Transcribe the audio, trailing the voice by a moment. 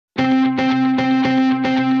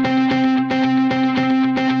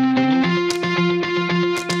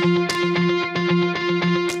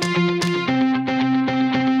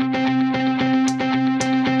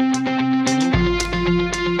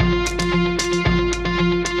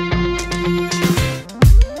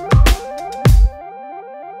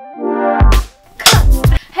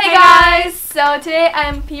So today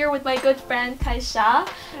I'm here with my good friend Kaisha.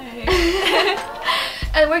 Hey.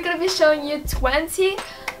 And we're gonna be showing you 20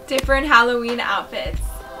 different Halloween outfits.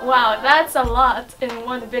 Wow, that's a lot in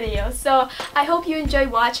one video. So I hope you enjoy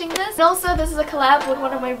watching this. And also, this is a collab with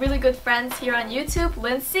one of my really good friends here on YouTube,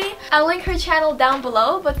 Lindsay. I'll link her channel down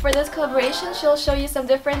below, but for this collaboration, she'll show you some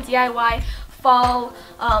different DIY fall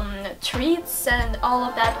treats and all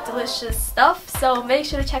of that delicious stuff. So make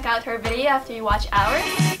sure to check out her video after you watch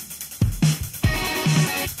ours.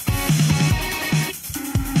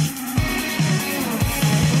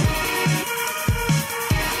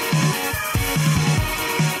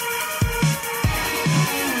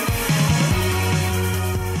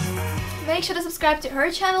 Make sure to subscribe to her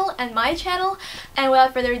channel and my channel, and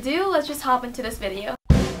without further ado, let's just hop into this video.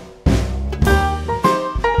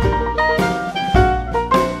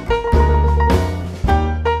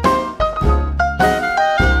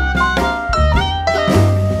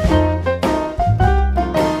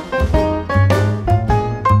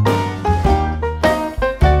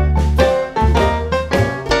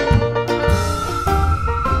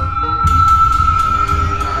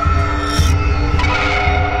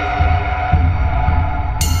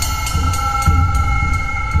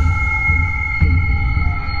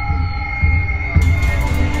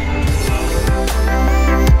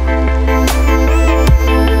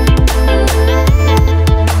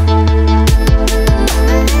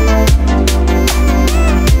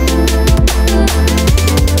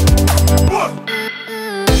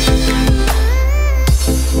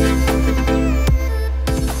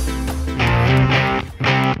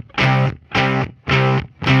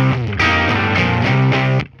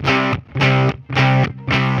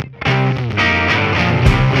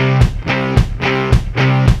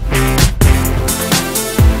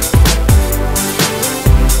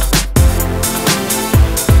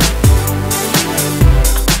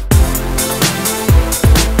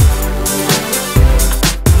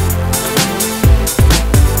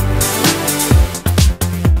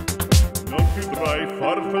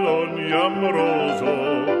 Farfalloni amoroso,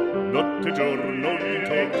 notte e giorno di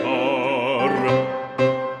toccar.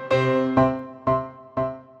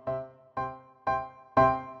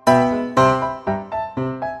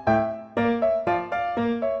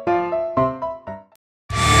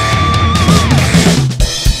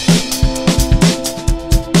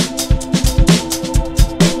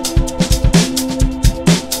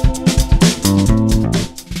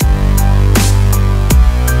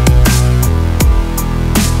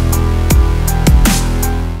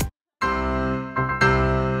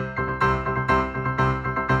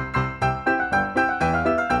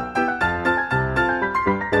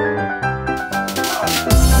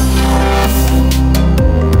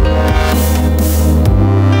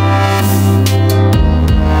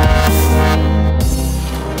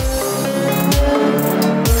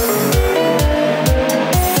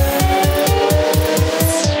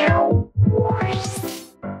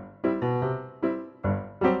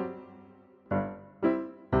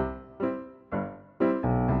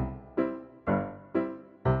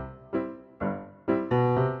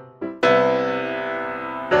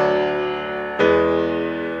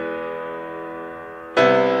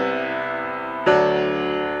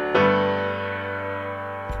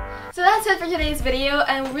 So that's it for today's video,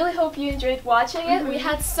 and we really hope you enjoyed watching it. We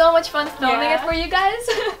had so much fun filming it for you guys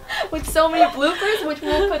with so many bloopers, which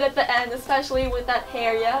we'll put at the end, especially with that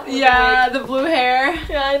hair, Yeah, the blue hair.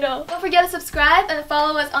 Yeah, I know. Don't forget to subscribe and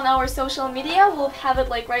follow us on our social media. We'll have it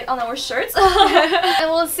like right on our shirts. And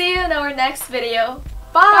we'll see you in our next video.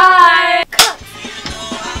 Bye! Cut!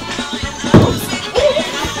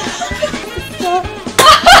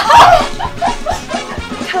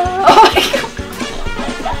 Oh my god!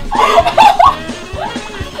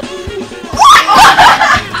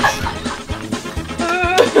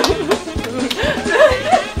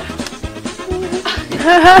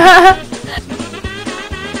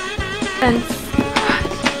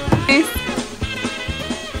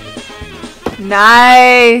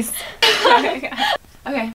 Nice.